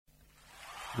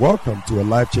Welcome to a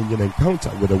life-changing encounter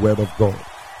with the Word of God,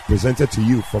 presented to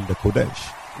you from the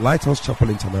Kodesh, Lighthouse Chapel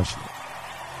International.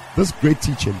 This great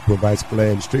teaching provides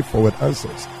clear and straightforward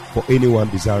answers for anyone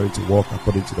desiring to walk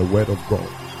according to the Word of God.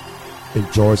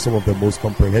 Enjoy some of the most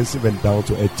comprehensive and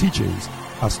down-to-earth teachings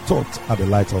as taught at the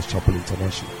Lighthouse Chapel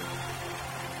International.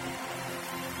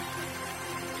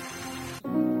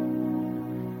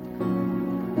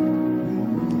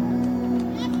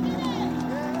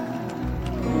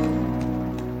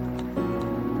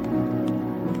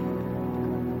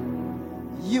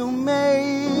 You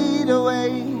made a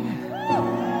way.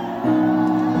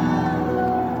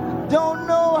 Don't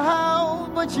know how,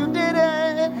 but you did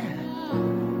it.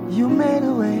 You made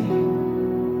a way.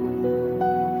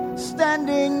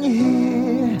 Standing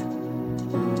here,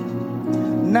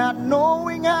 not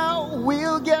knowing how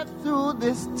we'll get through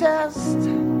this test,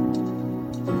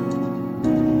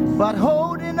 but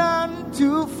holding on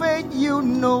to faith, you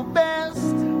know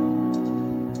best.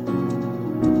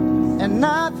 And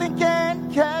nothing can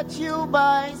catch you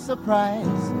by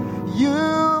surprise.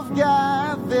 You've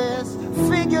got this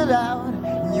figured out,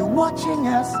 and you're watching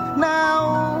us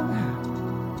now.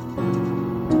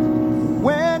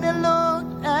 When it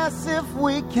looked as if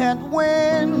we can't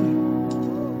win,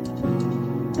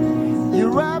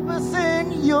 you wrap us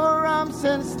in your arms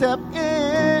and step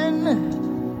in,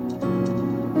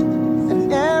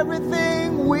 and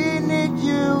everything we need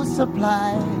you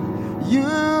supply.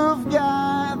 You've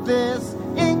got this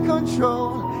in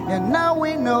control, and now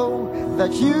we know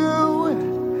that you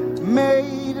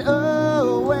made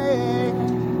a way.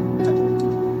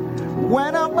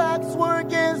 When our backs were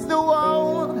against the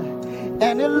wall,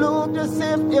 and it looked as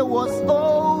if it was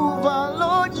over,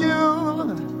 Lord,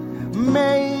 you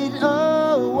made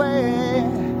a way.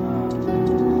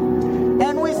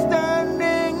 And we're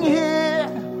standing here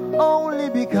only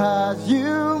because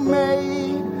you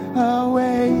made a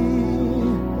way.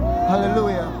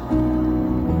 Hallelujah.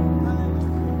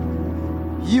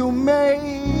 You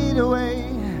made a way.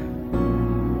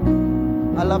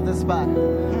 I love this part.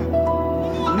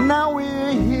 Now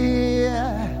we're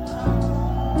here,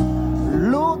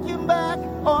 looking back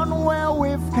on where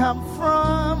we've come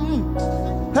from.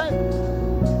 Hey,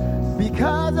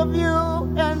 because of you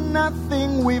and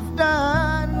nothing we've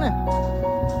done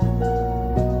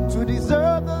to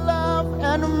deserve the love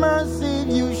and mercy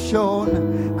you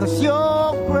shown. 'Cause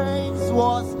your grace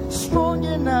was strong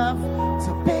enough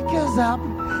to pick us up,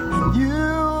 and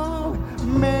you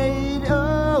made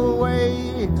a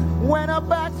way when our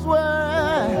backs were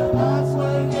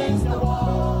against the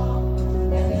wall,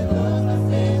 and it looked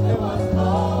as if it was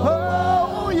over.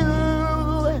 Oh,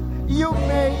 you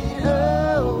made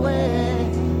a way,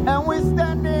 and we're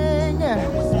standing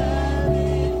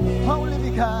only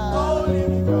because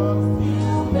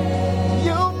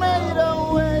you made a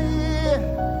way.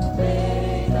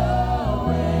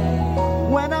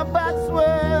 When our backs were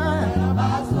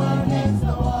against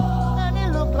the wall, and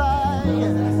it looked like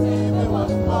it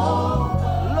was over.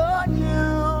 Lord,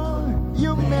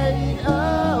 you made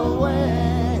a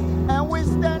way, and we're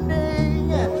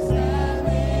standing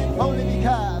only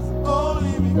because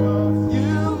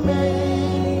you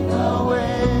made a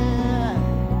way.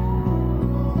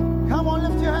 Come on,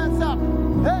 lift your hands up.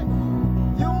 Hey,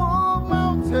 you move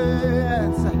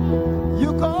mountains,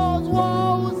 you cause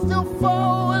walls to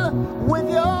fall with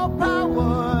your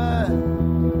power.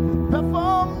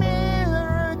 Perform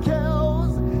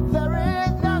miracles, there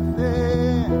is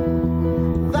nothing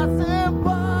that's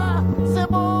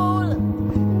impossible.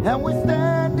 And we're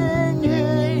standing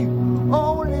here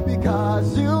only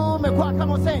because you make what?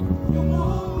 Come on, sing. You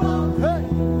move mountains. Hey,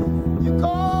 you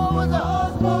cause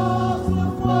walls to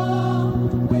fall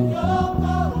with your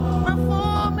power.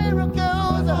 Perform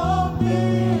miracles,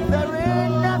 there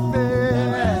is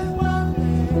nothing.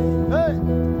 Hey,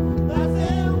 that's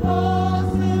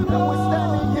impossible. And we're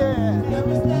standing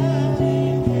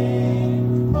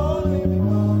here only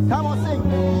because. Come on, sing.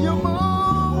 You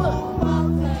move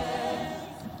mountains.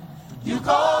 You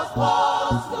cause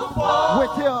walls to fall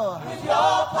with your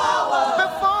power.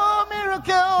 Before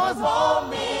miracles,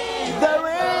 there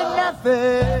ain't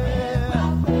nothing.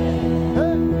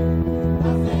 Hey.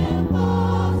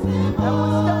 And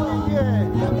we're standing here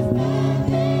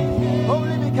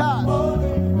only because.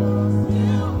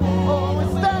 Oh,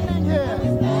 we're standing here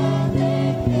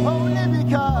only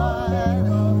because.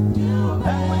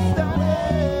 And we're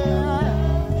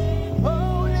standing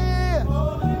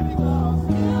only because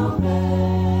you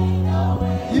made a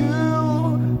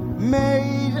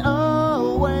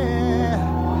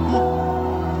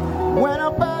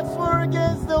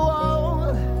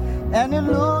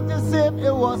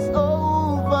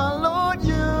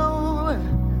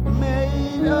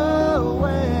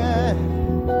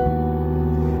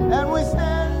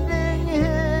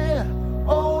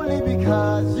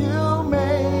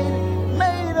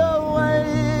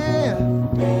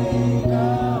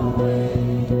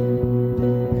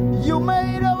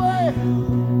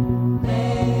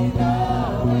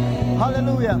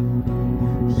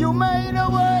You made a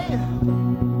way.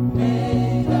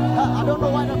 I don't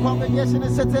know why the congregation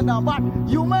is sitting down, but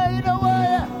you made a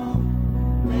way.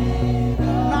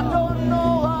 I don't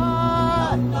know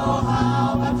why.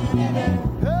 But you did it.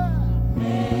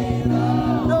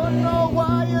 Don't know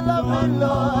why you love me,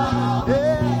 Lord.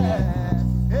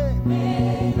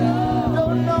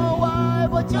 Don't know why,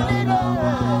 but you did it.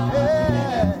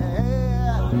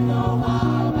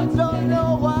 Don't know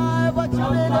why, but you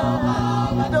did it.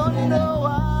 Don't know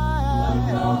why.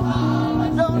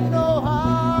 Don't know how.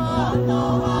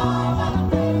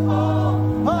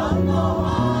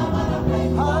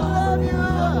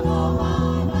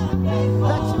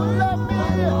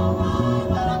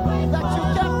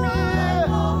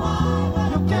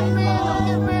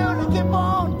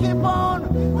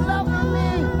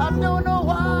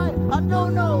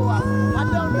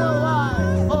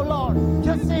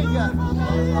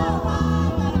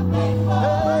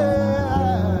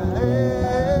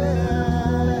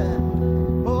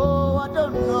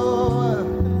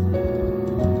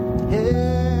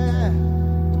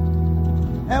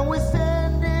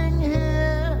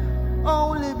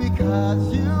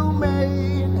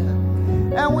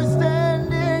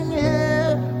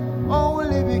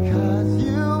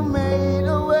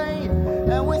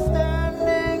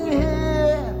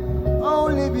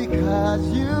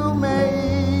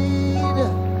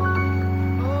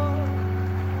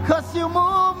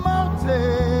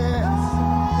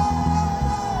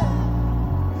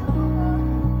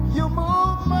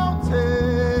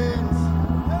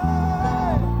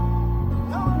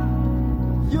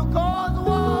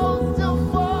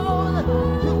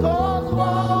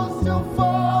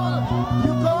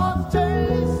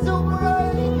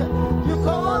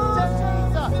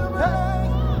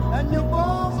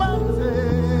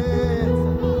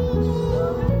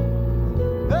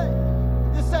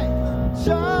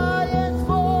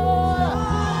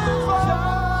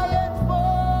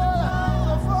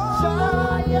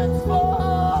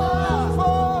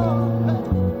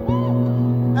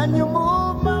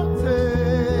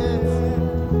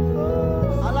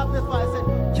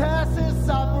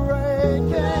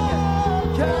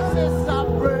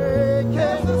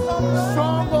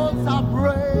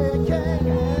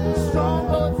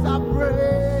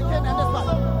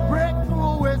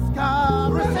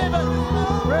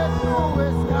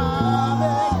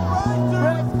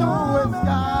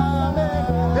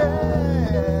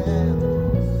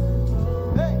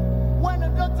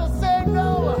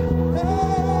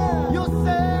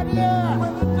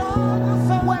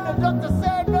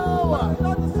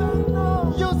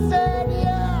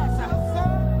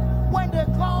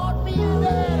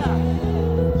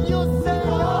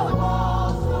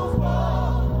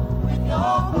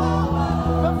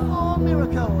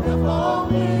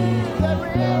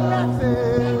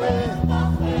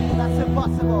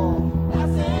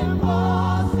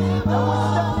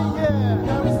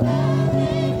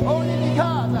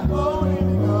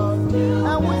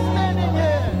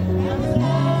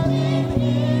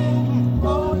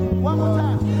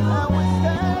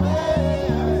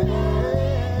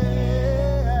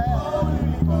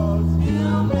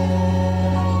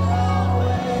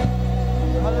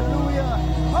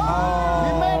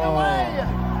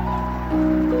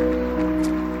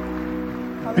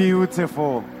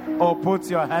 Beautiful. Oh, put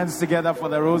your hands together for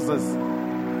the roses.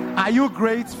 Are you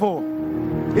grateful?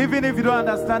 Even if you don't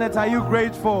understand it, are you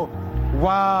grateful?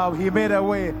 Wow, he made a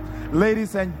way.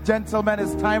 Ladies and gentlemen,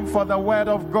 it's time for the word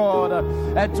of God.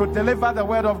 And to deliver the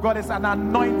word of God is an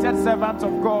anointed servant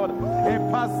of God, a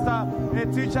pastor, a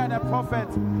teacher, and a prophet.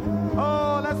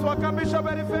 Oh, let's welcome Bishop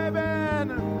Eddie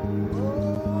Fabian.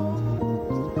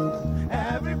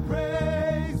 Every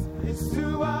praise is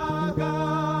to our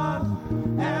God.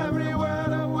 Every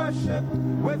word of worship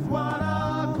with one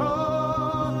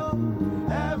accord.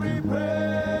 Every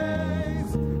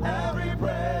praise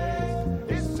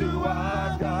is to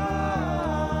our God.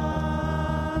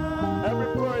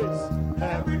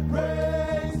 Every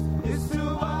praise is to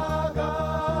our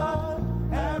God.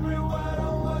 Every word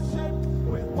of worship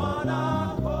with one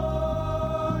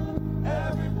accord.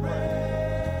 Every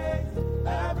praise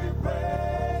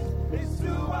is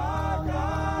to our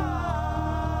God.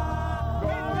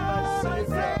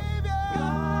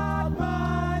 God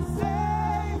my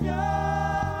Savior,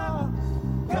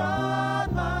 God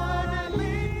my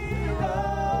deliverer,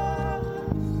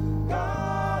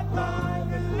 God my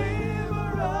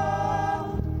deliverer.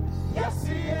 Yes,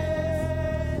 He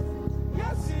is.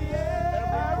 Yes, He is.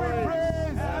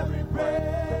 Every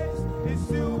praise is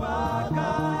to our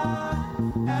God.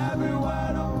 Every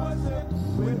word of worship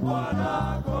with one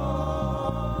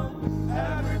accord.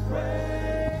 Every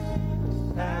praise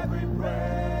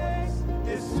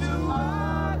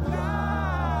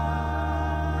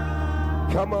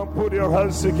Come on, put your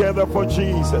hands together for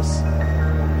Jesus.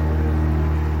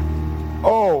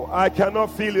 Oh, I cannot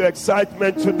feel your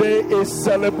excitement. Today is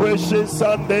Celebration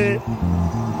Sunday.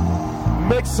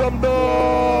 Make some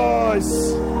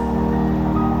noise.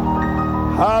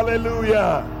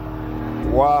 Hallelujah.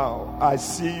 Wow, I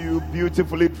see you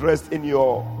beautifully dressed in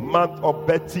your month of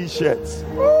birth t-shirts.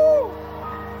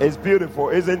 It's beautiful,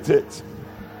 isn't it?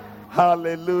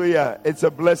 Hallelujah. It's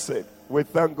a blessing. We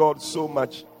thank God so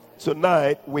much.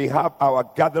 Tonight we have our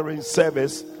gathering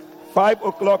service. 5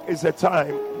 o'clock is the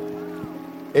time.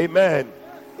 Amen.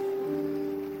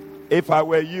 If I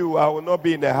were you, I will not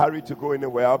be in a hurry to go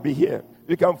anywhere. I'll be here.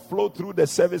 You can flow through the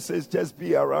services, just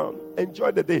be around.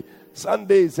 Enjoy the day.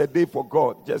 Sunday is a day for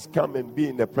God. Just come and be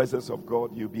in the presence of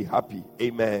God. You'll be happy.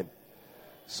 Amen.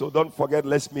 So don't forget,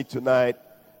 let's meet tonight,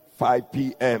 5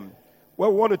 p.m.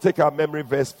 Well, we want to take our memory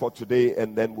verse for today,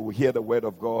 and then we'll hear the word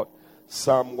of God.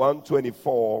 Psalm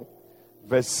 124,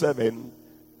 verse 7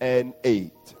 and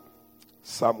 8.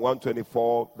 Psalm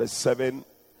 124, verse 7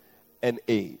 and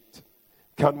 8.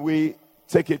 Can we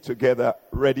take it together?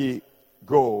 Ready,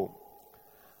 go.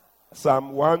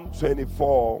 Psalm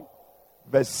 124,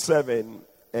 verse 7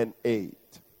 and 8.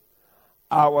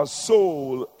 Our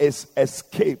soul is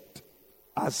escaped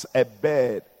as a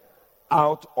bird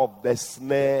out of the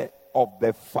snare of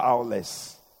the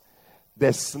fowlers.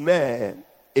 The snare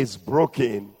is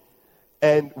broken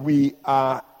and we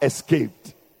are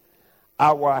escaped.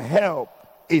 Our help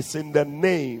is in the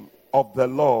name of the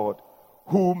Lord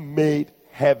who made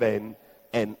heaven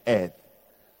and earth.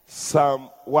 Psalm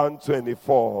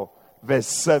 124, verse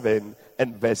 7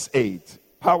 and verse 8.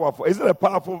 Powerful. Isn't it a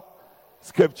powerful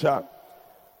scripture?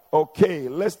 Okay,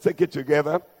 let's take it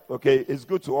together. Okay, it's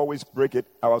good to always break it.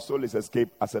 Our soul is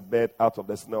escaped as a bird out of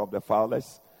the snare of the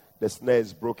fowlers. The snare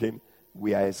is broken.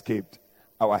 We are escaped.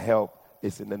 Our help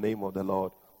is in the name of the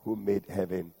Lord who made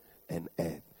heaven and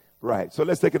earth. Right, so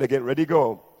let's take it again. Ready,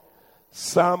 go.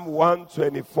 Psalm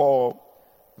 124,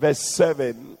 verse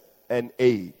 7 and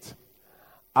 8.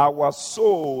 Our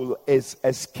soul is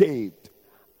escaped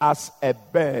as a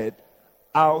bird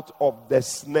out of the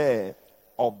snare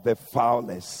of the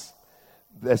fowlers.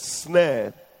 The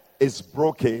snare is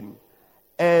broken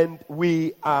and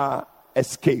we are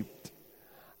escaped.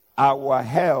 Our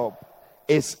help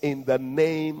is in the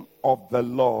name of the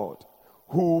Lord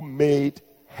who made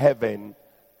heaven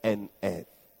and earth.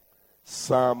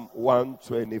 Psalm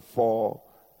 124,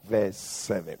 verse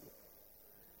 7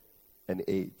 and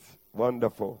 8.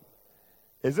 Wonderful.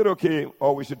 Is it okay?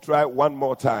 Or we should try one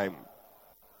more time?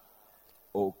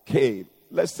 Okay.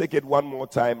 Let's take it one more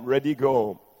time. Ready,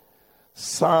 go.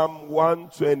 Psalm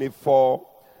 124,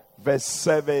 verse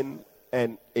 7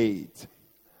 and 8.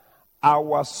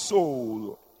 Our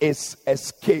soul is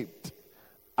escaped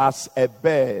as a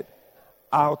bird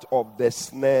out of the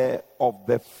snare of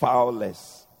the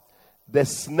fowlers. The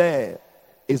snare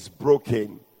is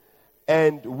broken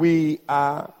and we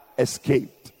are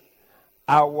escaped.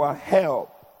 Our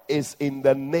help is in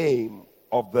the name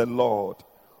of the Lord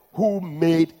who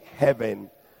made heaven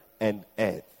and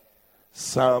earth.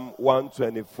 Psalm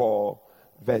 124,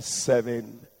 verse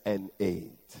 7 and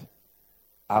 8.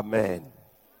 Amen.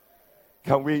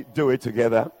 Can we do it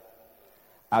together?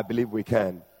 I believe we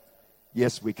can.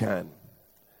 Yes, we can.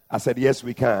 I said, yes,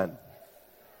 we can.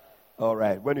 All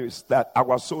right. When you start,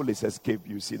 our soul is escaped.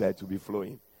 You see that it will be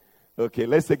flowing. Okay,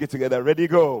 let's take it together. Ready,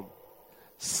 go.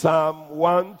 Psalm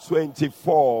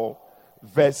 124,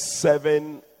 verse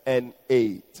 7 and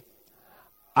 8.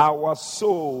 Our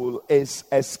soul is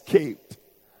escaped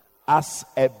as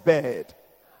a bird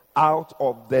out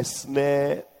of the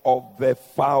snare of the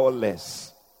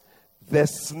fowlers. The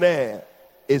snare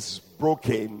is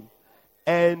broken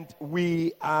and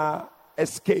we are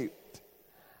escaped.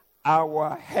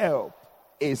 Our help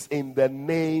is in the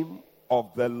name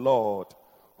of the Lord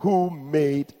who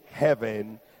made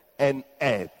heaven and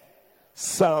earth.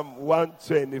 Psalm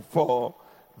 124,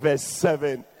 verse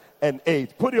 7 and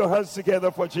 8. Put your hands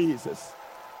together for Jesus.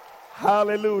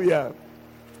 Hallelujah.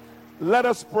 Let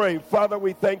us pray. Father,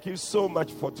 we thank you so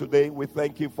much for today. We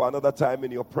thank you for another time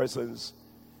in your presence.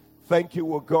 Thank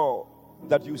you, O God,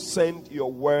 that you sent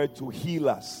your word to heal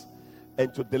us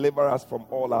and to deliver us from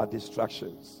all our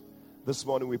distractions. This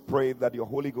morning we pray that your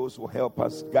Holy Ghost will help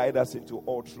us, guide us into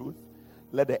all truth.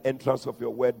 Let the entrance of your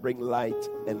word bring light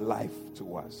and life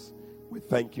to us. We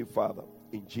thank you, Father.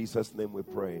 In Jesus' name we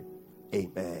pray.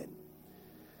 Amen.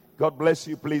 God bless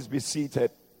you. Please be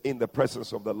seated in the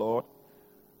presence of the Lord.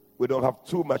 We don't have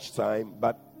too much time,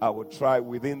 but I will try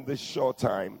within this short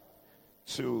time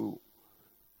to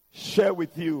share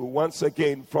with you once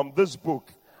again from this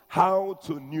book, How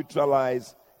to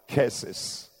Neutralize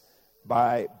Curses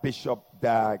by Bishop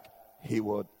Dag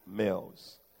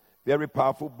Heward-Mills. Very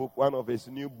powerful book. One of his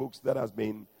new books that has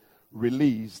been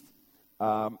released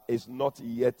is not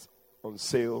yet on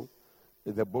sale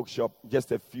in the bookshop.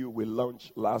 Just a few we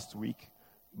launched last week,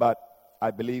 but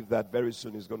I believe that very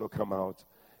soon it's going to come out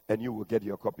and you will get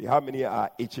your copy. How many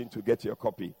are itching to get your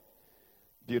copy?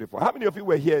 Beautiful. How many of you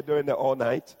were here during the all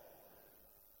night?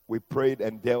 We prayed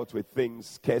and dealt with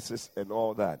things, curses and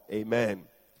all that. Amen.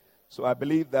 So I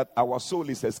believe that our soul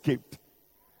is escaped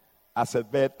as a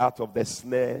bird out of the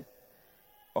snare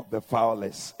of the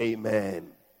fowlers. Amen.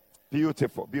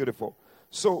 Beautiful, beautiful.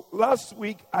 So last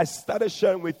week I started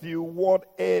sharing with you what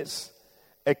is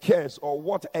a curse or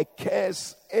what a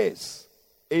curse is.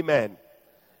 Amen.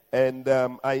 And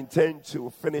I intend to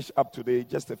finish up today,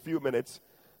 just a few minutes.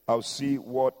 I'll see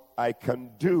what I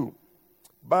can do.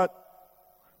 But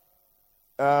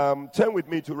turn with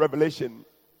me to Revelation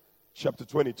chapter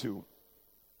 22.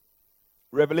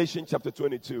 Revelation chapter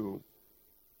 22.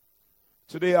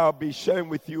 Today I'll be sharing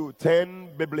with you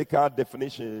 10 biblical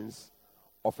definitions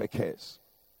of a curse.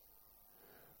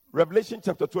 Revelation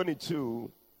chapter 22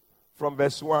 from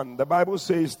verse 1. The Bible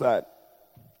says that,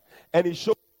 and he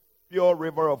showed a pure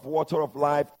river of water of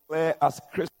life, clear as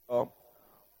crystal,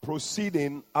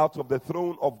 proceeding out of the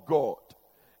throne of God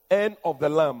and of the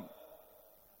Lamb.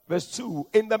 Verse 2,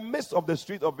 in the midst of the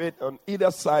street of it, on either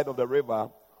side of the river,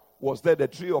 was there the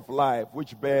tree of life,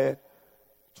 which bare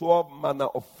 12 manner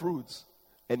of fruits,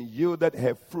 and yielded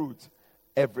her fruit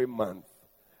every month.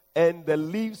 And the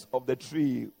leaves of the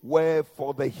tree were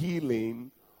for the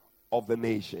healing of the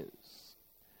nations.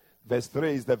 Verse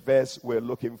 3 is the verse we're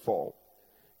looking for.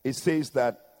 It says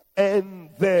that, and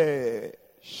there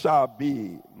shall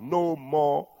be no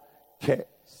more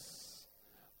curse,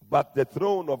 but the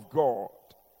throne of God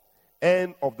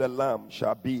and of the Lamb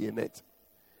shall be in it,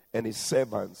 and his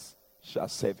servants shall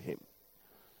serve him.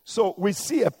 So we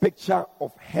see a picture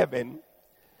of heaven,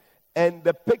 and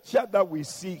the picture that we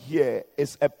see here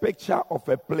is a picture of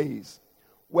a place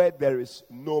where there is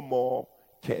no more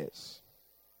curse.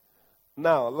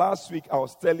 Now, last week I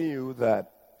was telling you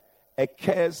that a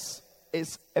curse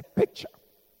is a picture.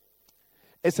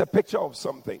 It's a picture of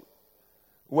something.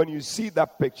 When you see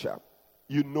that picture,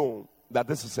 you know that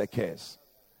this is a curse.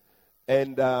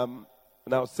 And I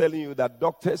was telling you that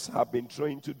doctors have been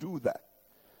trained to do that.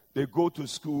 They go to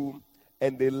school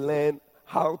and they learn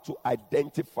how to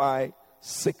identify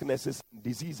sicknesses and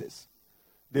diseases.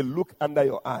 They look under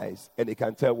your eyes and they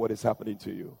can tell what is happening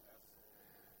to you.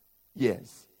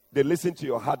 Yes. They listen to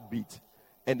your heartbeat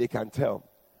and they can tell.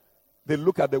 They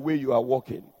look at the way you are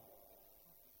walking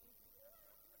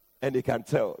and they can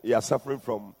tell you are suffering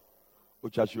from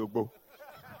Uchashiobo.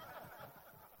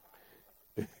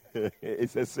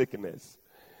 It's a sickness.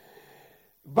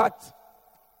 But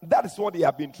that is what they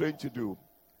have been trained to do.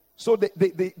 So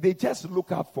they just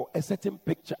look out for a certain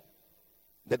picture.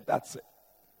 That's it.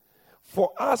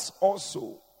 For us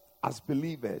also, as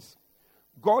believers,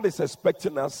 God is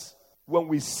expecting us, when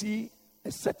we see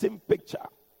a certain picture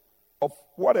of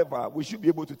whatever, we should be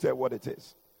able to tell what it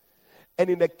is. And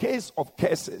in the case of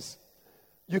curses,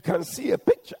 you can see a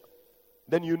picture.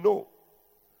 Then you know.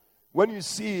 When you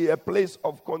see a place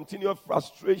of continual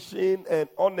frustration and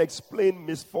unexplained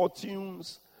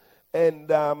misfortunes and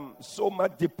so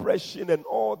much depression and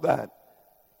all that,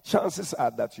 chances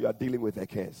are that you are dealing with a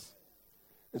curse.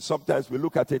 And sometimes we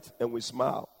look at it and we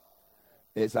smile.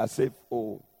 It's as if,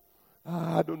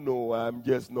 I don't know, I'm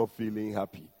just not feeling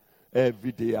happy.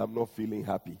 Every day I'm not feeling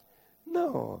happy.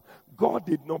 No, God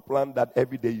did not plan that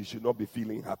every day you should not be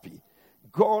feeling happy.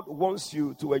 God wants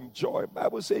you to enjoy. The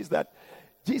Bible says that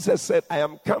Jesus said, I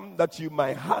am come that you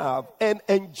might have and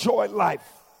enjoy life.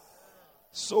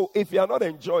 So if you are not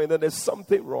enjoying, then there's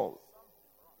something wrong.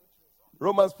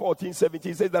 Romans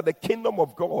 14:17 says that the kingdom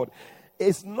of God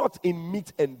is not in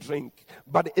meat and drink,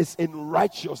 but is in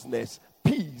righteousness,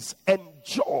 peace, and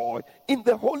joy in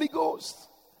the Holy Ghost.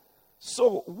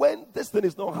 So when this thing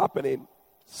is not happening,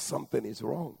 something is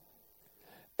wrong.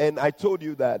 And I told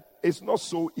you that it's not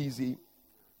so easy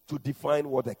to define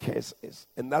what a curse is.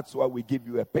 And that's why we give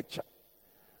you a picture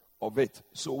of it.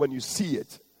 So when you see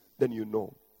it, then you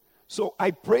know. So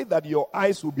I pray that your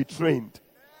eyes will be trained.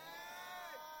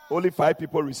 Only 5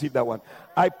 people received that one.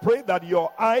 I pray that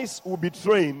your eyes will be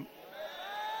trained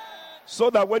so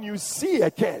that when you see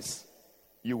a curse,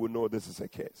 you will know this is a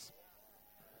curse.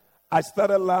 I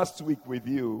started last week with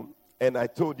you, and I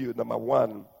told you, number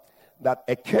 1, that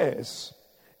a curse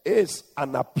is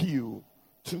an appeal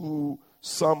to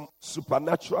some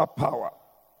supernatural power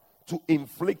to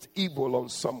inflict evil on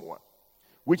someone,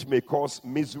 which may cause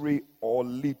misery or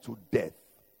lead to death.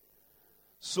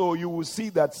 So you will see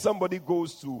that somebody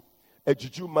goes to a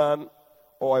juju man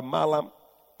or a malam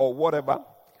or whatever,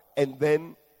 and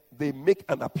then they make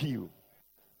an appeal.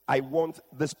 I want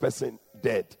this person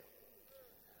dead.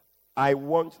 I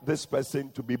want this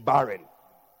person to be barren,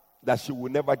 that she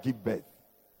will never give birth.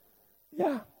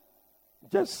 Yeah.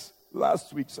 Just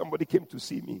last week, somebody came to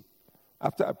see me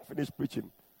after I finished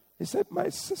preaching. He said, my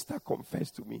sister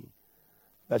confessed to me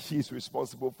that she is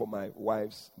responsible for my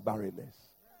wife's barrenness.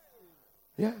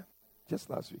 Yeah, just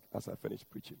last week as I finished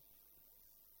preaching.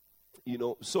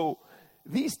 So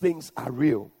these things are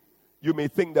real. You may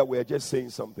think that we're just saying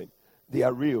something. They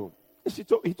are real. He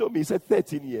told me, he said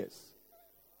 13 years.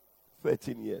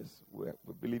 13 years. We're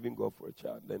believing God for a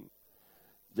child. Then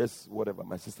just whatever,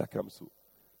 my sister comes to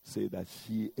say that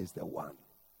she is the one.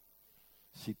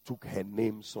 She took her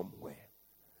name somewhere.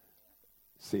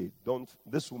 Say,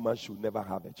 this woman should never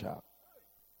have a child.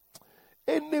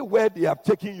 Anywhere they have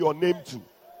taken your name to,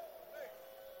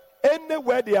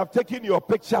 anywhere they have taken your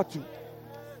picture to,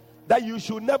 that you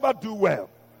should never do well,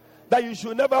 that you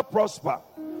should never prosper.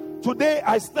 Today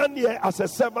I stand here as a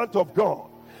servant of God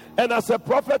and as a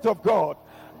prophet of God.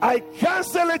 I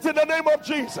cancel it in the name of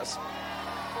Jesus.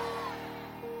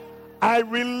 I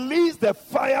release the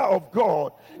fire of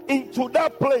God into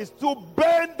that place to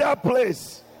burn that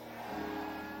place.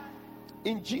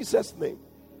 In Jesus' name.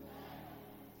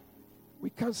 We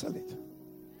cancel it.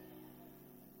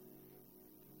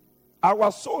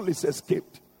 Our soul is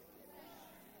escaped.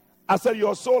 I said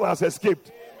your soul has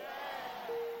escaped.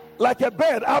 Like a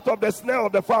bird out of the snare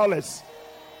of the fowlers.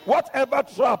 Whatever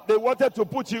trap they wanted to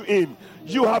put you in,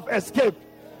 you have escaped.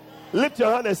 Lift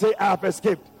your hand and say, I have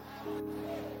escaped.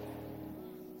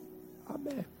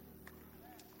 Amen.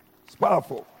 It's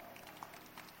powerful.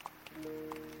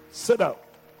 Sit down.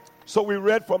 So we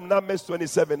read from Numbers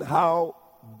 27 how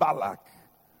Balak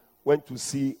went to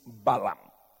see Balaam,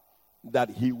 that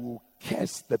he will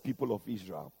curse the people of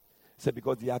Israel. He said,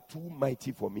 because they are too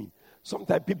mighty for me.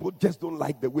 Sometimes people just don't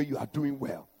like the way you are doing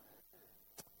well.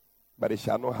 But it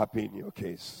shall not happen in your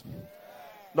case.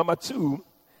 Number 2,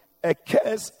 a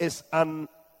curse is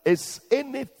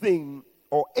anything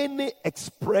or any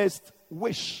expressed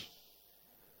wish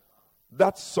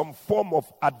that some form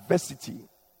of adversity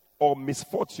or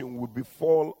misfortune will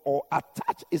befall or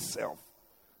attach itself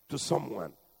to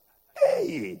someone.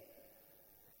 Hey!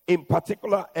 In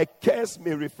particular, a curse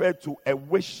may refer to a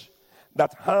wish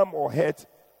that harm or hurt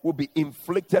will be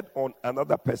inflicted on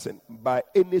another person by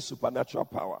any supernatural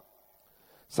power,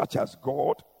 such as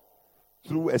God,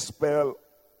 through a spell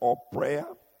or prayer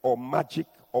or magic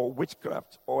or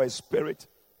witchcraft or a spirit,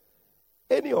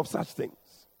 any of such things.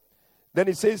 Then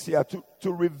it says here,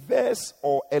 to reverse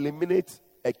or eliminate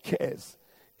a curse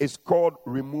is called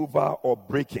removal or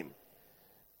breaking,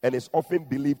 and is often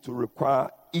believed to require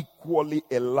equally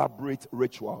elaborate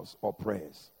rituals or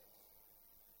prayers.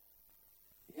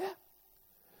 Yeah.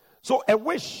 So a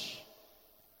wish,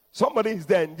 somebody is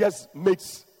there and just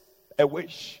makes a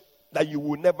wish that you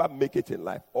will never make it in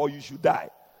life, or you should die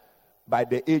by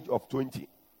the age of 20,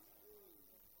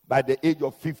 by the age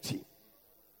of 50.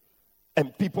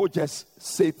 And people just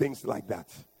say things like that.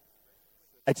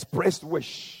 Expressed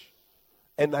wish.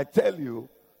 And I tell you,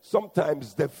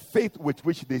 sometimes the faith with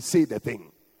which they say the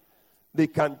thing, they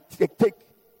can take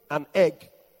an egg,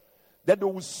 then they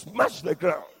will smash the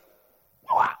ground.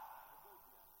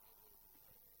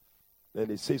 Then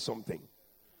they say something.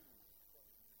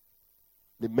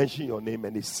 They mention your name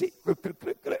and they say,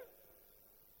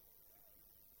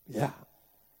 yeah.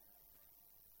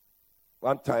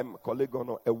 One time, a colleague,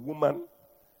 a woman,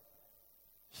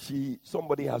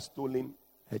 somebody has stolen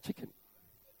her chicken.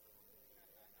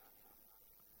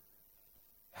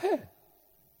 Hey.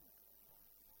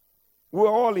 We were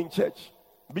all in church.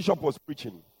 Bishop was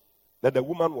preaching that the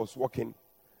woman was walking,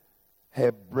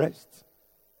 her breast,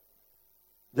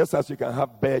 just as you can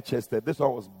have bare-chested, this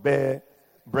one was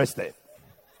bare-breasted.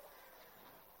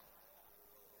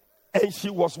 And she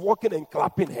was walking and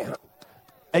clapping her hand.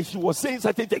 And she was saying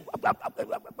certain things.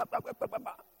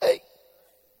 Hey.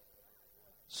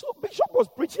 So Bishop was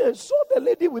preaching and saw the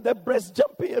lady with the breast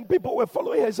jumping, and people were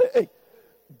following her and said, hey,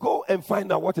 go and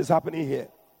find out what is happening here.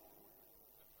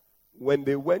 When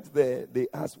they went there, they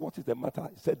asked, what is the matter?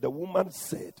 He said, the woman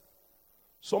said,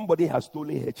 somebody has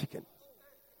stolen her chicken.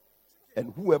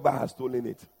 And whoever has stolen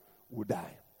it will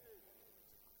die.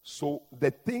 So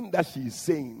the thing that she is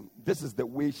saying, this is the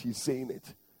way she's saying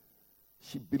it.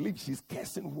 She believes she's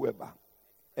cursing whoever.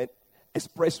 And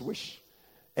express wish.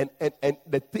 And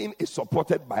the thing is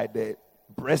supported by the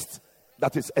breast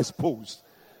that is exposed.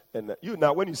 And you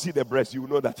now, when you see the breast, you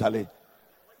know that, Charlie,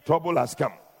 trouble has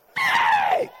come.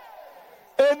 Hey!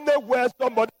 Any Anywhere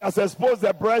somebody has exposed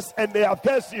their breast and they have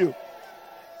cursed you,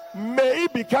 may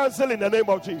it be cancelled in the name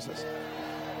of Jesus.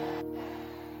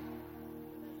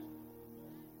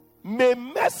 May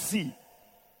mercy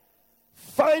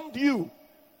find you,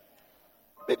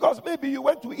 because maybe you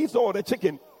went to eat some of the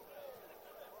chicken.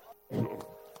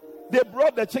 They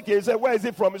brought the chicken and said, where is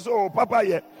it from? He said, oh, Papa,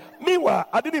 yeah. Meanwhile,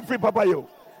 I didn't free Papa, yo.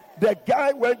 The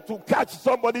guy went to catch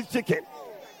somebody's chicken.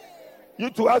 You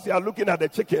two, as you are looking at the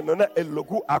chicken,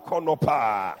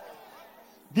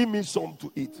 give me some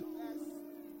to eat.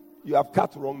 You have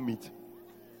cut wrong meat.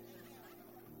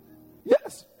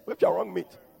 Yes, with your wrong meat.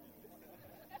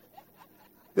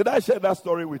 Did I share that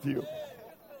story with you?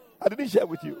 I didn't share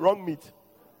with you. Wrong meat.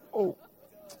 Oh.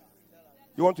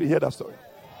 You want to hear that story?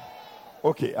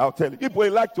 Okay, I'll tell you. People,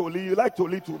 you like to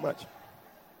lead too much.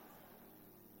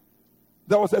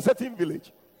 There was a certain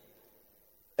village.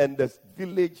 And the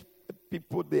village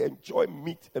people, they enjoy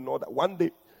meat and all that. One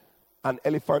day, an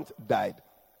elephant died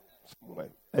somewhere.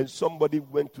 And somebody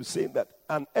went to say that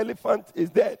an elephant is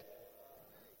dead.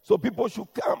 So people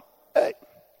should come. Hey.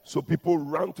 So people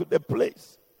ran to the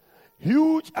place.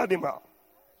 Huge animal.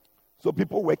 So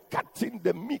people were cutting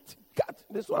the meat.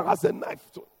 This one has a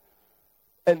knife too.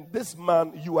 And this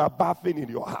man, you are bathing in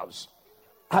your house.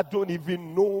 I don't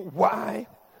even know why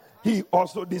he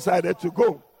also decided to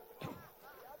go.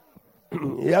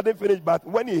 He hadn't finished, but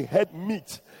when he had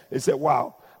meat, he said,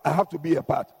 wow, I have to be a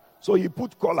part. So he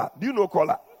put collar. Do you know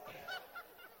collar?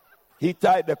 He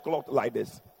tied the cloth like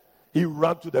this. He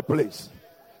ran to the place.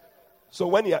 So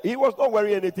when he was not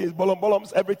wearing anything, his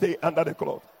boloms, everything under the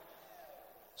cloth.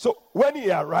 So when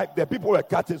he arrived, the people were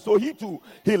cutting. So he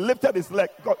lifted his leg.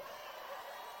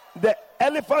 The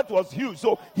elephant was huge,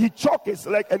 so he choked his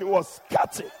leg and he was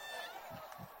cutting.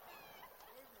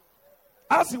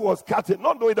 As he was cutting,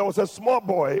 not knowing there was a small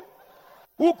boy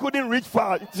who couldn't reach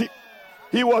far.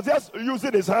 He was just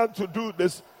using his hand to do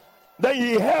this. Then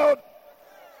he held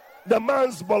the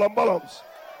man's boloms.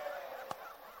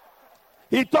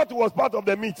 He thought it was part of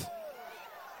the meat.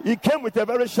 He came with a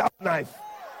very sharp knife.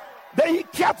 Then he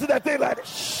cut the thing like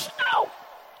this.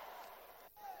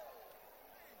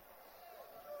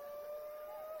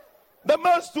 The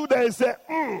man stood there and said,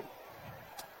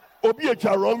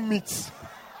 Obieka wrong meat.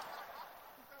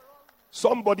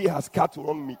 Somebody has cut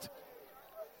wrong meat.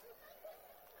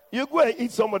 You go and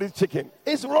eat somebody's chicken.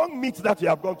 It's wrong meat that you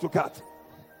have gone to cut.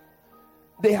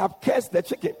 They have cursed the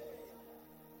chicken.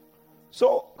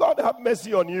 So God have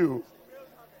mercy on you.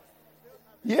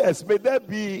 Yes, may there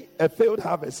be a failed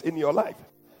harvest in your life.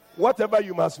 Whatever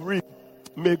you must reap,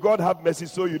 may God have mercy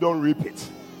so you don't reap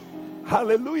it.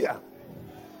 Hallelujah.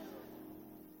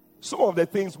 Some of the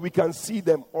things we can see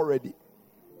them already.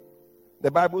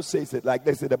 The Bible says it like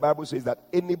they say. The Bible says that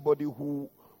anybody who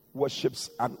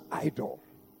worships an idol,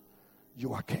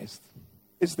 you are cursed.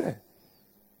 It's there.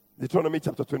 Deuteronomy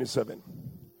chapter 27,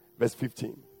 verse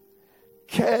 15.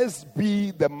 Cursed be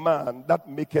the man that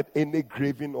maketh any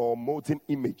graven or molten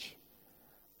image,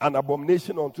 an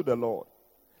abomination unto the Lord,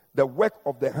 the work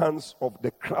of the hands of the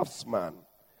craftsman,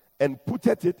 and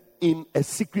putteth it in a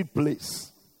secret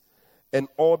place. And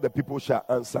all the people shall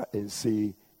answer and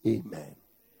say, Amen.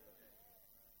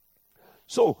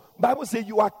 So, Bible says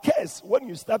you are cursed when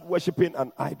you start worshiping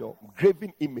an idol,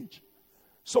 graven image.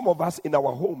 Some of us in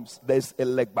our homes, there's a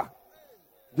legba.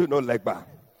 Do you know legba?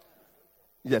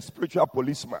 Yes, spiritual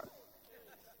policeman.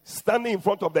 Standing in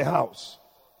front of the house.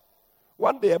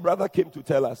 One day a brother came to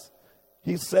tell us,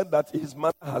 he said that his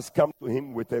mother has come to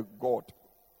him with a god,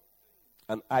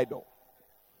 an idol.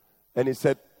 And he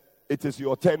said, it is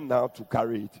your turn now to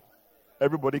carry it.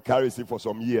 Everybody carries it for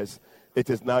some years. It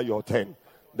is now your turn.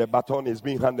 The baton is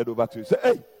being handed over to you. Say,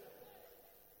 hey,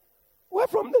 where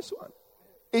from this one?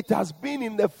 It has been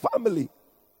in the family.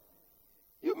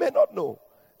 You may not know.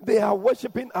 They are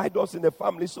worshiping idols in the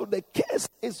family. So the curse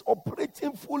is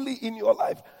operating fully in your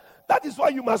life. That is why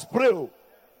you must pray.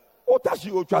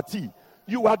 Otashi ochati.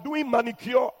 You are doing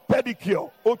manicure, pedicure.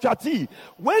 Ochati.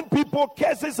 When people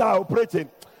curses are operating,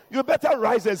 you better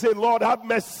rise and say, Lord, have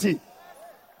mercy.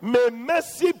 May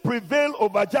mercy prevail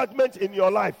over judgment in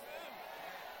your life.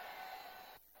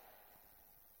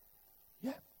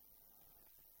 Yeah.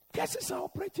 Curses are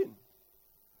operating.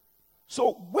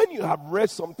 So when you have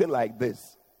read something like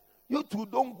this, you too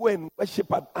don't go and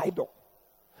worship an idol.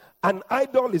 An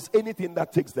idol is anything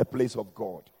that takes the place of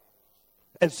God.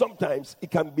 And sometimes it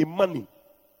can be money.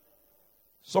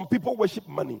 Some people worship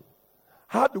money.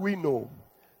 How do we know?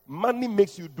 Money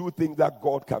makes you do things that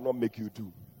God cannot make you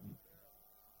do.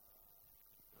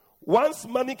 Once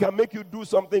money can make you do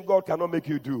something God cannot make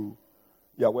you do,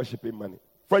 you are worshiping money.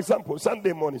 For example,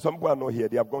 Sunday morning, some people are not here.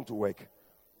 They have gone to work.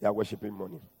 They are worshiping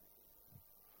money.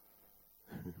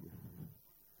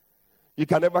 You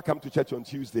can never come to church on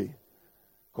Tuesday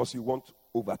because you want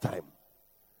overtime.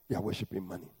 You are worshiping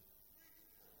money.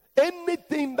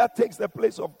 Anything that takes the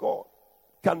place of God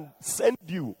can send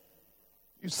you.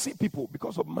 You see people,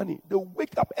 because of money, they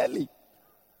wake up early.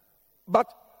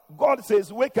 But God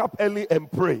says, wake up early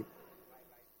and pray.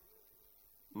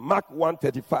 Mark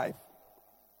 1:35.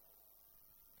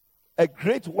 A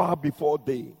great while before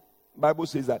day, Bible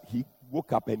says that he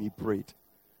woke up and he prayed.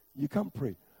 You can't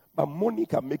pray. But money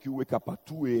can make you wake up at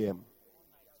 2 a.m.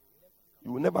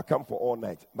 You will never come for all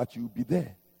night, but you will be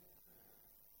there.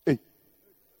 Hey,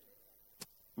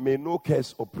 may no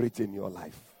curse operate in your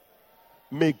life.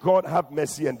 May God have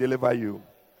mercy and deliver you.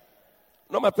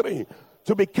 Number 3,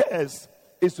 to be cursed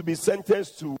is to be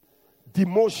sentenced to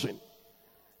demotion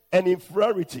and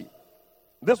inferiority.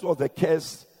 This was the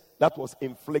curse that was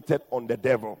inflicted on the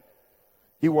devil.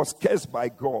 He was cursed by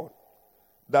God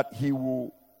that he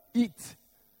will eat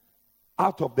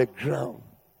out of the ground.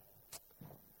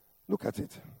 Look at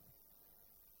it.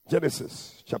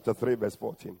 Genesis chapter 3 verse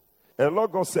 14. And the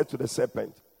Lord God said to the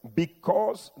serpent,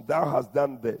 because thou hast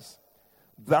done this,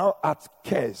 thou art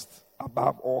cursed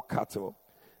above all cattle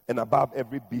and above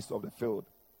every beast of the field.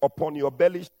 Upon your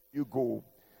belly shall you go,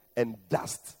 and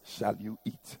dust shall you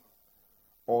eat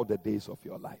all the days of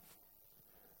your life.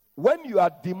 When you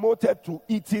are demoted to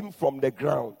eating from the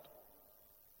ground,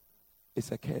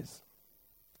 it's a curse.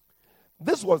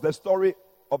 This was the story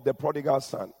of the prodigal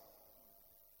son.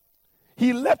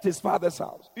 He left his father's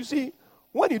house. You see,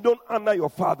 when you don't honor your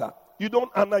father, you don't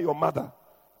honor your mother,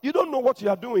 you don't know what you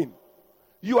are doing.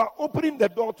 You are opening the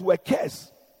door to a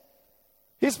curse.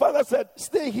 His father said,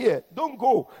 stay here, don't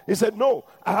go. He said, no,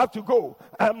 I have to go.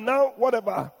 I am now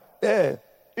whatever,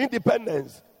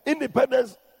 independence.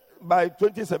 Independence by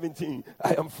 2017,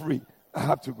 I am free. I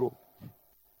have to go.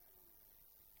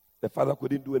 The father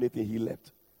couldn't do anything, he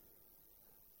left.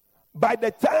 By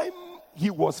the time he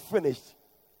was finished,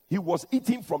 he was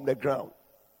eating from the ground.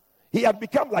 He had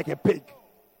become like a pig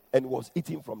and was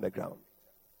eating from the ground.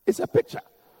 It's a picture.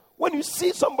 When you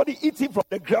see somebody eating from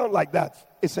the ground like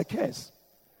that, it's a curse.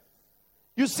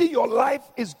 You see your life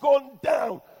is gone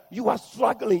down. You are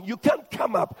struggling. You can't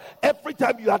come up. Every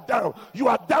time you are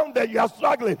down there, you are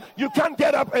struggling. You can't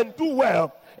get up and do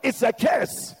well. It's a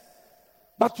curse.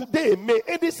 But today, may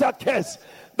any such curse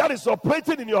that is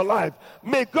operating in your life,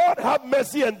 may God have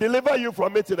mercy and deliver you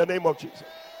from it in the name of Jesus.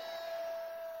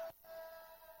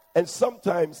 And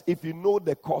sometimes, if you know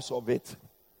the cause of it,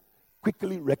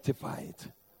 quickly rectify it.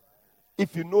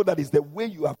 If you know that is the way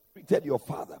you have treated your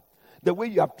father, the way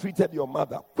you have treated your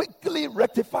mother, quickly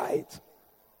rectify it.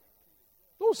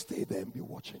 Don't stay there and be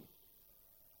watching.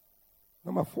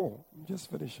 Number 4, I'm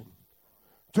just finishing.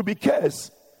 To be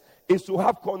cursed is to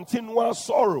have continual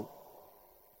sorrow.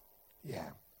 Yeah.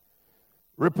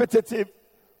 Repetitive,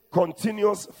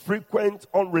 continuous, frequent,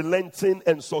 unrelenting,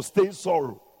 and sustained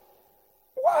sorrow.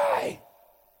 Why?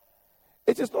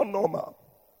 It is not normal.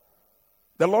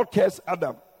 The Lord cursed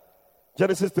Adam.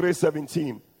 Genesis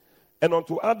 3:17. And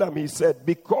unto Adam he said,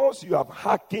 because you have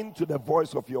hearkened to the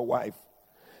voice of your wife,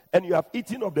 and you have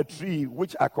eaten of the tree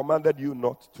which I commanded you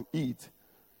not to eat,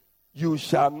 you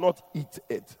shall not eat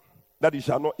it. That you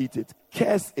shall not eat it.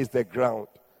 Cursed is the ground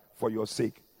for your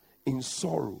sake. In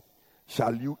sorrow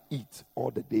shall you eat all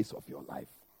the days of your life.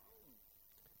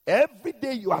 Every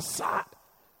day you are sad,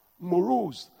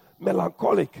 morose,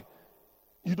 melancholic.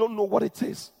 You don't know what it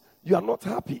is. You are not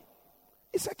happy.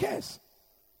 It's a curse.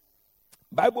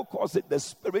 Bible calls it the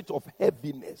spirit of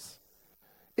heaviness.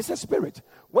 It's a spirit.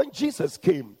 When Jesus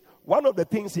came, one of the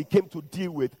things he came to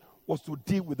deal with was to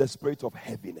deal with the spirit of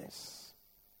heaviness.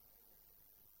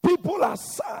 People are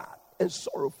sad and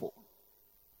sorrowful.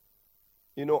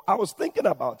 You know, I was thinking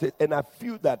about it, and I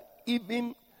feel that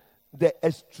even the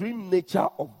extreme nature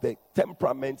of the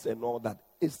temperaments and all that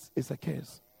is a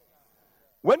curse.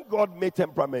 When God made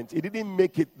temperament, he didn't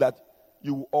make it that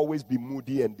you will always be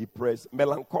moody and depressed.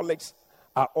 Melancholics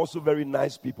are also very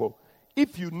nice people.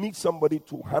 If you need somebody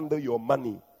to handle your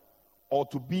money, or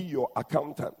to be your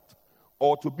accountant,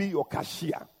 or to be your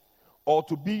cashier, or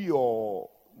to be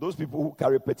those people who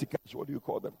carry petty cash, what do you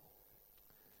call them?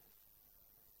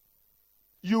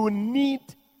 You need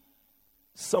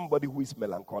somebody who is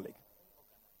melancholic.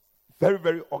 Very,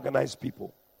 very organized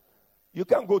people. You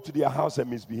can't go to their house and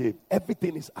misbehave.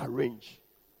 Everything is arranged.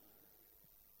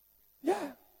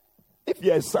 Yeah. If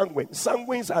you're a sanguine,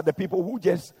 sanguines are the people who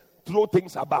just throw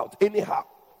things about anyhow.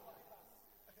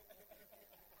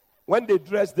 When they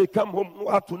dress, they come home,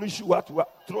 what to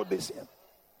throw this here.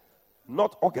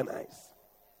 Not organized.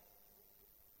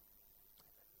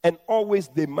 And always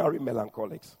they marry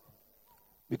melancholics.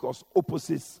 Because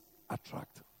opposites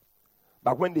attract.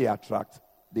 But when they attract,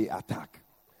 they attack.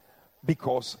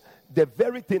 Because the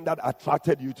very thing that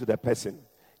attracted you to the person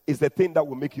is the thing that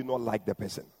will make you not like the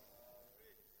person.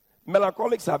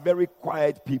 Melancholics are very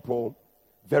quiet people,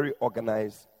 very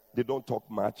organized. They don't talk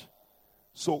much.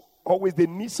 So always they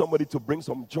need somebody to bring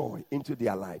some joy into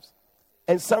their lives.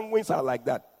 And sanguines are like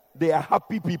that. They are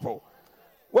happy people.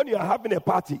 When you are having a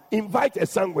party, invite a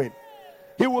sanguine.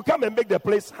 He will come and make the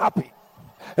place happy.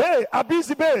 Hey,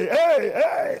 Abisi Bay,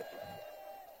 hey.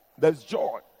 There's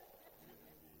joy.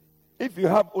 If you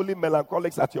have only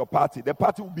melancholics at your party, the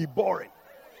party will be boring.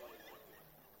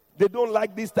 They don't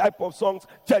like this type of songs.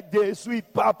 Check the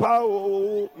sweet papa.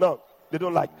 Oh. No, they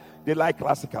don't like. They like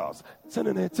classicals.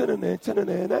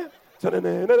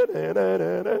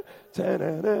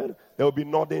 They'll be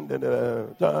nodding.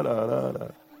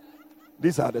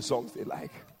 These are the songs they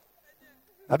like.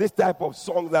 Now this type of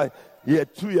songs that they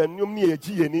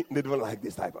don't like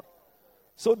this type of.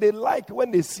 So they like when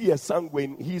they see a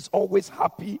sanguine, he's always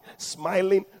happy,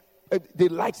 smiling. They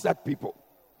like such people.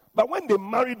 But when they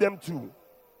marry them to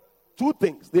two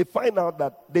things, they find out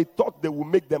that they thought they will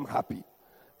make them happy.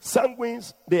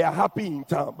 Sanguines, they are happy in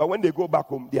town, but when they go back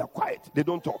home, they are quiet. They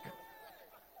don't talk.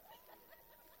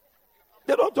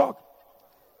 They don't talk.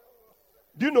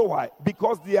 Do you know why?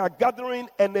 Because they are gathering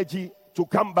energy to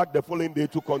come back the following day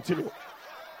to continue.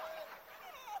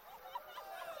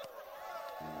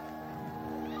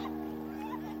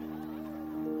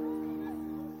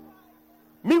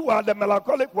 Meanwhile, the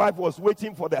melancholic wife was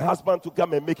waiting for the husband to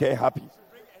come and make her happy.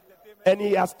 And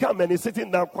he has come and he's sitting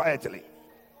down quietly.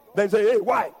 Then say, hey,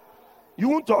 why? You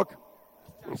won't talk?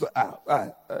 So,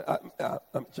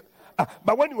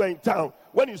 but when you were in town,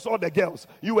 when you saw the girls,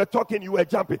 you were talking, you were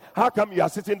jumping. How come you are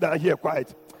sitting down here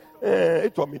quiet?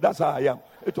 It told me, that's how I am.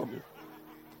 It told me.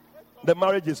 The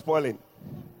marriage is spoiling.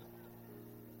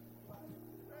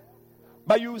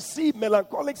 But you see,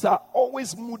 melancholics are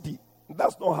always moody.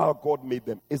 That's not how God made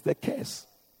them. It's the curse.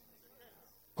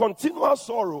 Continual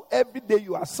sorrow. Every day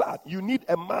you are sad. You need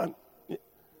a man.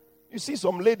 You see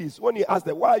some ladies, when you ask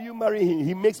them, why are you marrying him?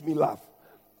 He makes me laugh.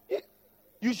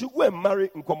 You should go and marry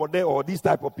Nkomode or these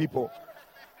type of people.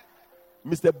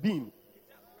 Mr. Bean.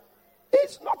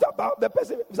 It's not about the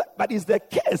person, but it's the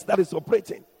curse that is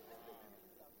operating.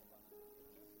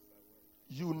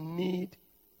 You need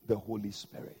the Holy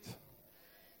Spirit.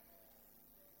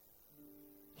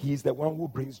 He's the one who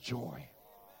brings joy.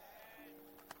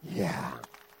 Yeah.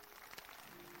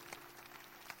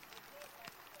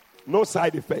 No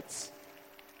side effects.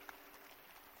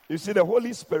 You see, the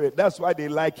Holy Spirit, that's why they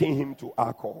liken him to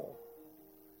alcohol.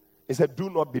 He said, do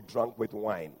not be drunk with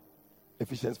wine.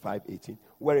 Ephesians 5:18,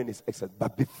 wherein is excess,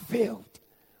 but be filled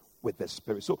with the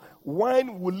Spirit. So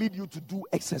wine will lead you to do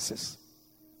excesses,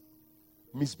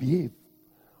 misbehave.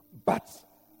 But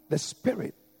the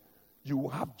Spirit, you will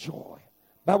have joy.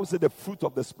 Bible said the fruit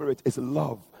of the Spirit is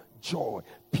love, joy,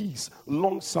 peace,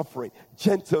 long-suffering,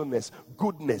 gentleness,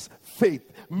 goodness,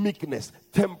 faith, meekness,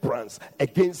 temperance.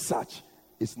 Against such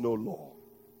is no law.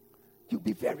 You'll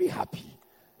be very happy.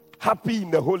 Happy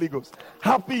in the Holy Ghost.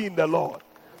 Happy in the Lord.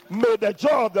 May the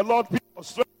joy of the Lord be your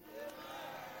strength.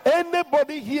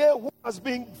 Anybody here who has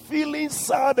been feeling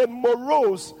sad and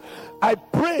morose, I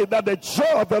pray that the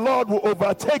joy of the Lord will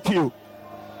overtake you.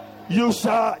 You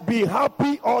shall be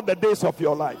happy all the days of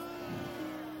your life.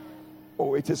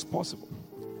 Oh, it is possible.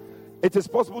 It is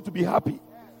possible to be happy.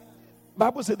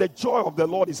 Bible says the joy of the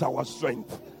Lord is our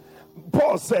strength.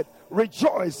 Paul said,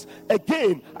 rejoice.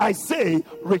 Again, I say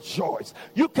rejoice.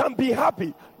 You can be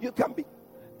happy. You can be.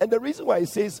 And the reason why it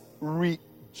says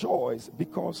rejoice,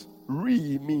 because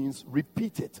means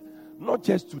repeat it. Not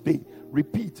just today,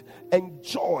 repeat. And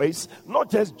joys, not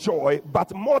just joy,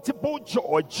 but multiple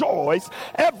joys.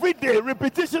 Every day,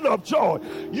 repetition of joy.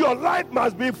 Your life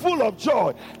must be full of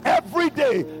joy. Every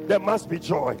day, there must be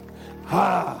joy.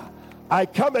 I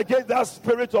come against that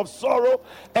spirit of sorrow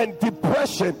and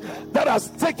depression that has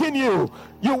taken you.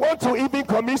 You want to even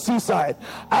commit suicide.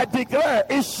 I declare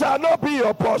it shall not be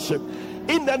your portion.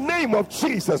 In the name of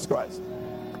Jesus Christ.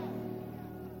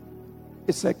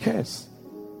 It's a curse.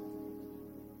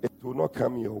 It will not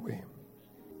come your way.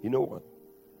 You know what?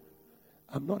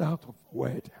 I'm not out of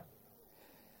word.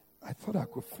 I thought I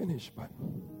could finish, but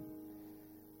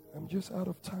I'm just out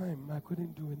of time. I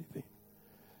couldn't do anything.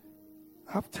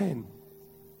 Half 10.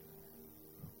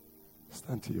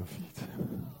 Stand to your feet.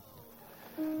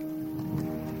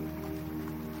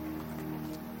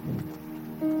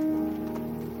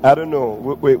 I don't know.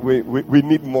 We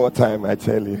need more time, I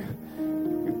tell you.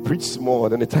 We preach more,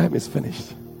 then the time is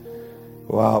finished.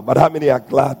 Wow. But how many are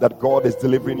glad that God is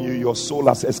delivering you? Your soul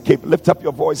has escaped. Lift up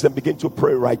your voice and begin to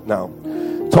pray right now.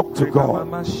 Talk to God.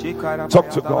 Talk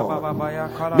to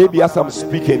God. Maybe as I'm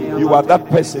speaking, you are that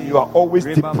person. You are always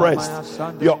depressed.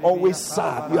 You are always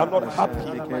sad. You are not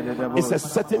happy. It's a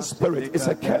certain spirit. It's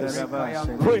a curse.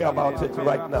 Pray about it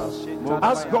right now.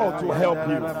 Ask God to help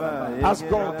you. Ask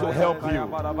God to help you.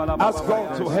 Ask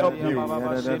God to help you.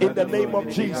 In the name of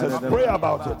Jesus, pray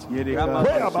about it. Pray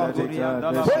about it.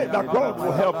 Pray that God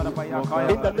will help you.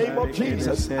 In the name of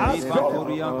Jesus, ask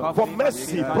God for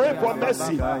mercy. Pray for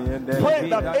mercy. Pray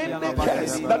that any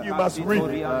curse that you must read,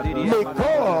 may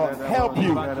God help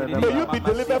you. May you be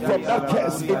delivered from that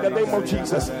curse in the name of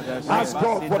Jesus. Ask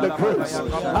God for the grace.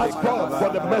 Ask God for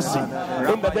the mercy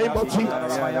in the name of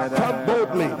Jesus. Come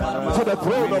boldly to the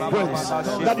throne of grace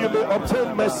that you may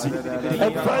obtain mercy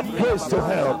and find grace to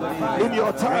help in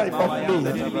your time of need.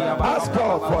 Ask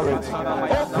God for it.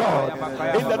 Oh God,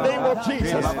 in the name of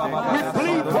Jesus, we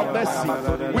plead for mercy.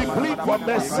 We plead for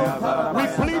mercy. We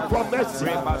plead for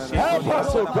mercy. Help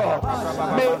us, oh God.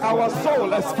 May our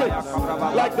soul escape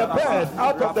like the bird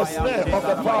out of the snare of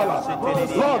the fowler.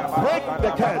 Lord, break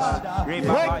the curse. Break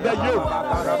the yoke.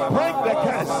 Break the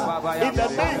curse. In the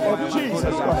name of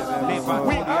Jesus Christ,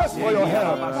 we ask for your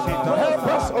help. Help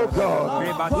us, oh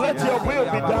God. Let your will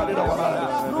be done in our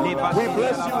lives. We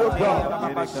bless you, oh God.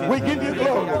 We give you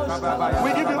glory. We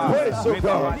give you praise, oh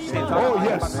God. Oh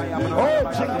yes. Oh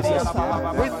Jesus.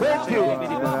 We thank you.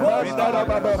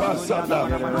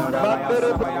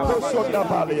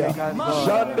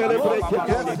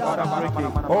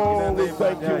 Oh, we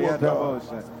thank you, oh God.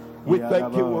 We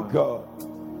thank you, oh God.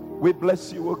 We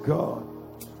bless you, oh God.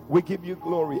 We give you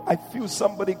glory. I feel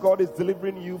somebody, God is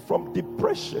delivering you from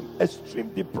depression, extreme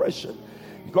depression.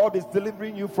 God is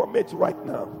delivering you from it right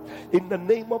now. In the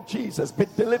name of Jesus, be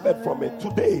delivered from it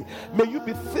today. May you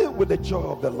be filled with the joy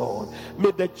of the Lord.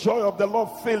 May the joy of the Lord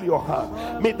fill your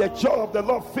heart. May the joy of the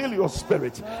Lord fill your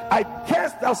spirit. I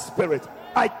cast that spirit.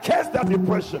 I cast that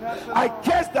depression. I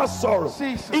cast that sorrow.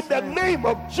 In the name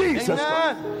of Jesus,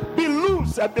 be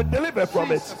loose and be delivered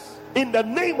from it. In the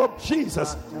name of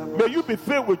Jesus, may you be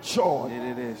filled with joy.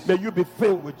 May you be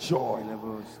filled with joy.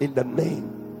 In the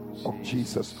name of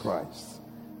Jesus Christ.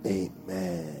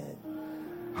 Amen.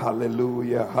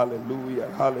 Hallelujah, hallelujah,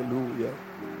 hallelujah.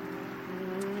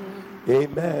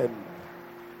 Amen.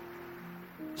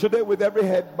 Today, with every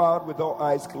head bowed, with all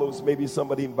eyes closed, maybe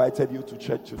somebody invited you to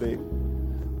church today,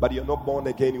 but you're not born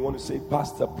again. You want to say,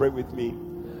 Pastor, pray with me.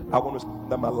 I want to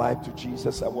surrender my life to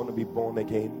Jesus. I want to be born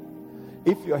again.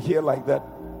 If you're here like that,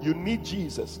 you need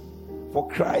Jesus. For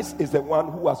Christ is the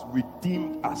one who has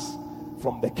redeemed us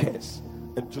from the curse.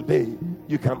 And today,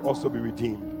 you can also be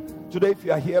redeemed. Today, if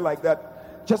you are here like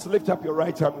that, just lift up your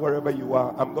right hand wherever you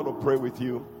are. I'm going to pray with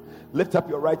you. Lift up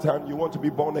your right hand. You want to be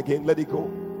born again. Let it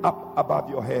go up above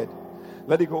your head.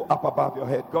 Let it go up above your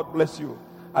head. God bless you.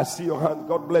 I see your hand.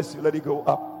 God bless you. Let it go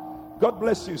up. God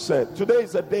bless you, sir. Today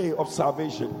is a day of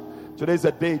salvation. Today is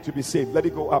a day to be saved. Let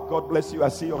it go up. God bless you. I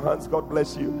see your hands. God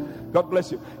bless you. God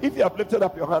bless you. If you have lifted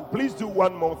up your hand, please do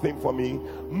one more thing for me.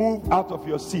 Move out of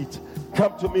your seat.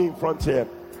 Come to me in front here.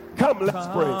 Come, let's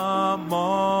pray. Come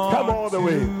all the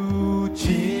way.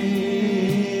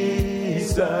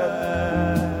 Jesus.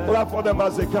 Clap for them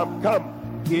as they come.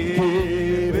 Come.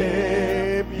 Give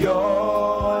him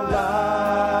your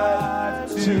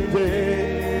life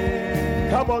today.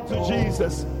 Come on to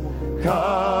Jesus.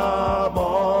 Come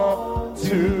on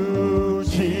to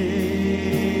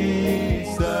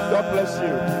Jesus. God bless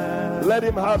you. Let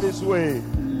him have his way.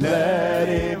 Let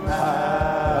him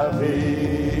have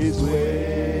his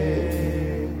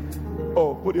way.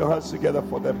 Oh, put your hands together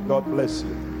for them. God bless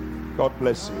you. God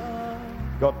bless you.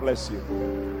 God bless you.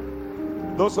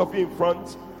 Those of you in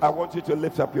front, I want you to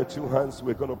lift up your two hands.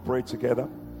 We're going to pray together.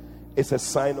 It's a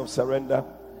sign of surrender.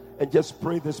 And just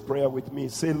pray this prayer with me.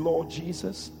 Say, Lord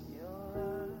Jesus,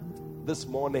 this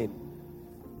morning,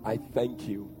 I thank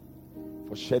you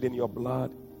for shedding your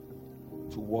blood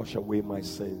to wash away my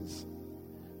sins.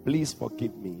 Please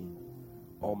forgive me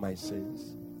all my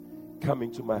sins. Come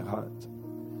into my heart.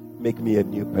 Make me a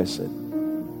new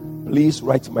person. Please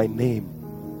write my name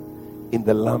in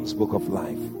the Lamb's Book of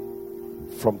Life.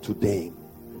 From today,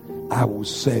 I will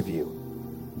serve you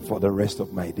for the rest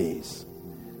of my days.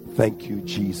 Thank you,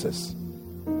 Jesus,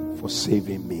 for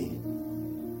saving me.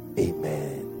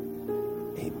 Amen.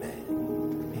 Amen.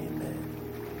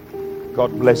 Amen.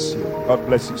 God bless you. God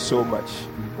bless you so much.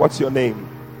 What's your name?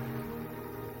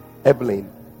 Evelyn.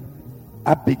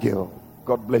 Abigail.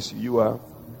 God bless you. You are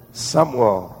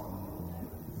Samuel.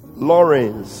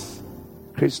 Lawrence.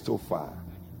 Christopher.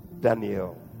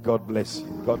 Daniel. God bless you.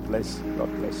 God bless you.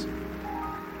 God bless you.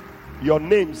 Your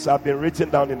names have been written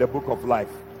down in the book of life.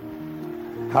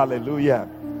 Hallelujah.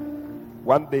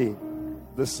 One day,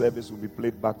 this service will be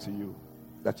played back to you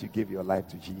that you give your life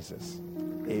to Jesus.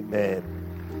 Amen.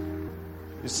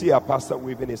 You see our pastor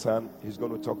waving his hand. He's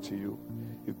going to talk to you.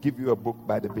 He'll give you a book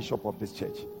by the bishop of this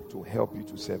church to help you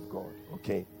to serve God.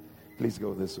 Okay? Please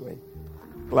go this way.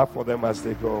 Clap for them as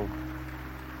they go.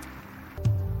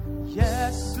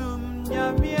 Yes,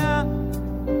 nyamia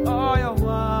oyo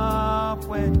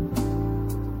wapwe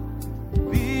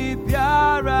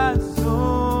bibiara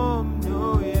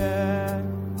somnoye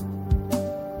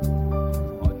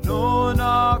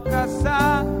onono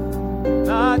kasa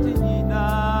najina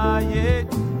ye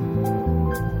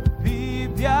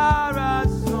bibiara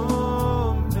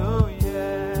somnoye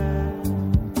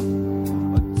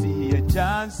otie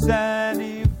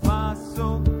chanseni faso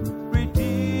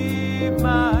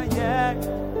redeemer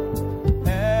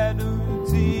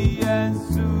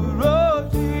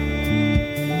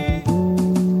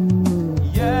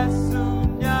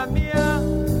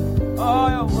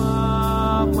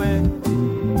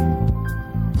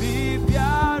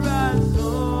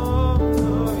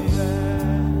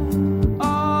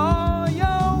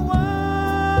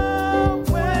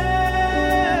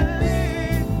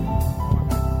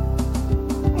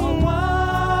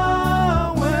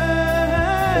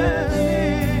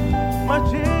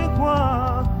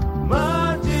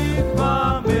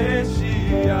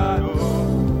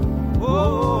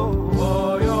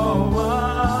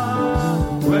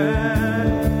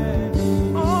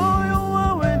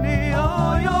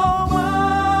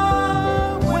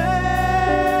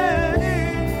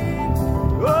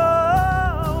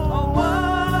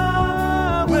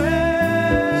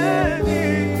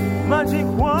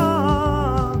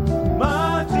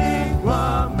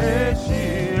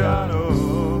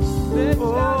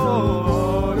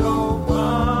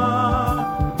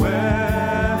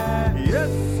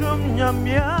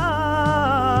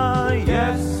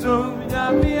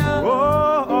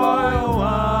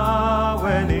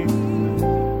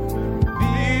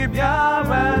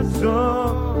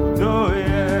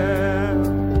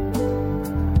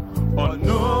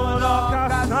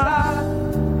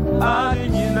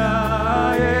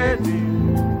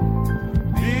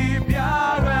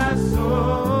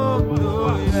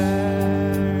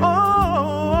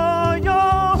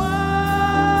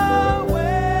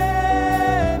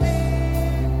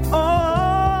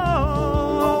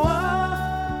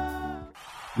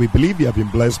We believe you have been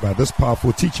blessed by this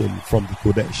powerful teaching from the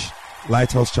Kodesh,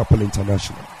 Lighthouse Chapel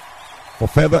International. For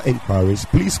further inquiries,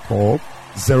 please call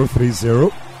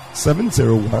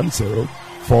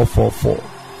 030-7010-444.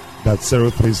 That's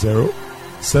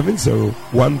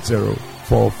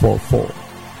 030-7010-444.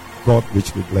 God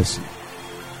richly bless you.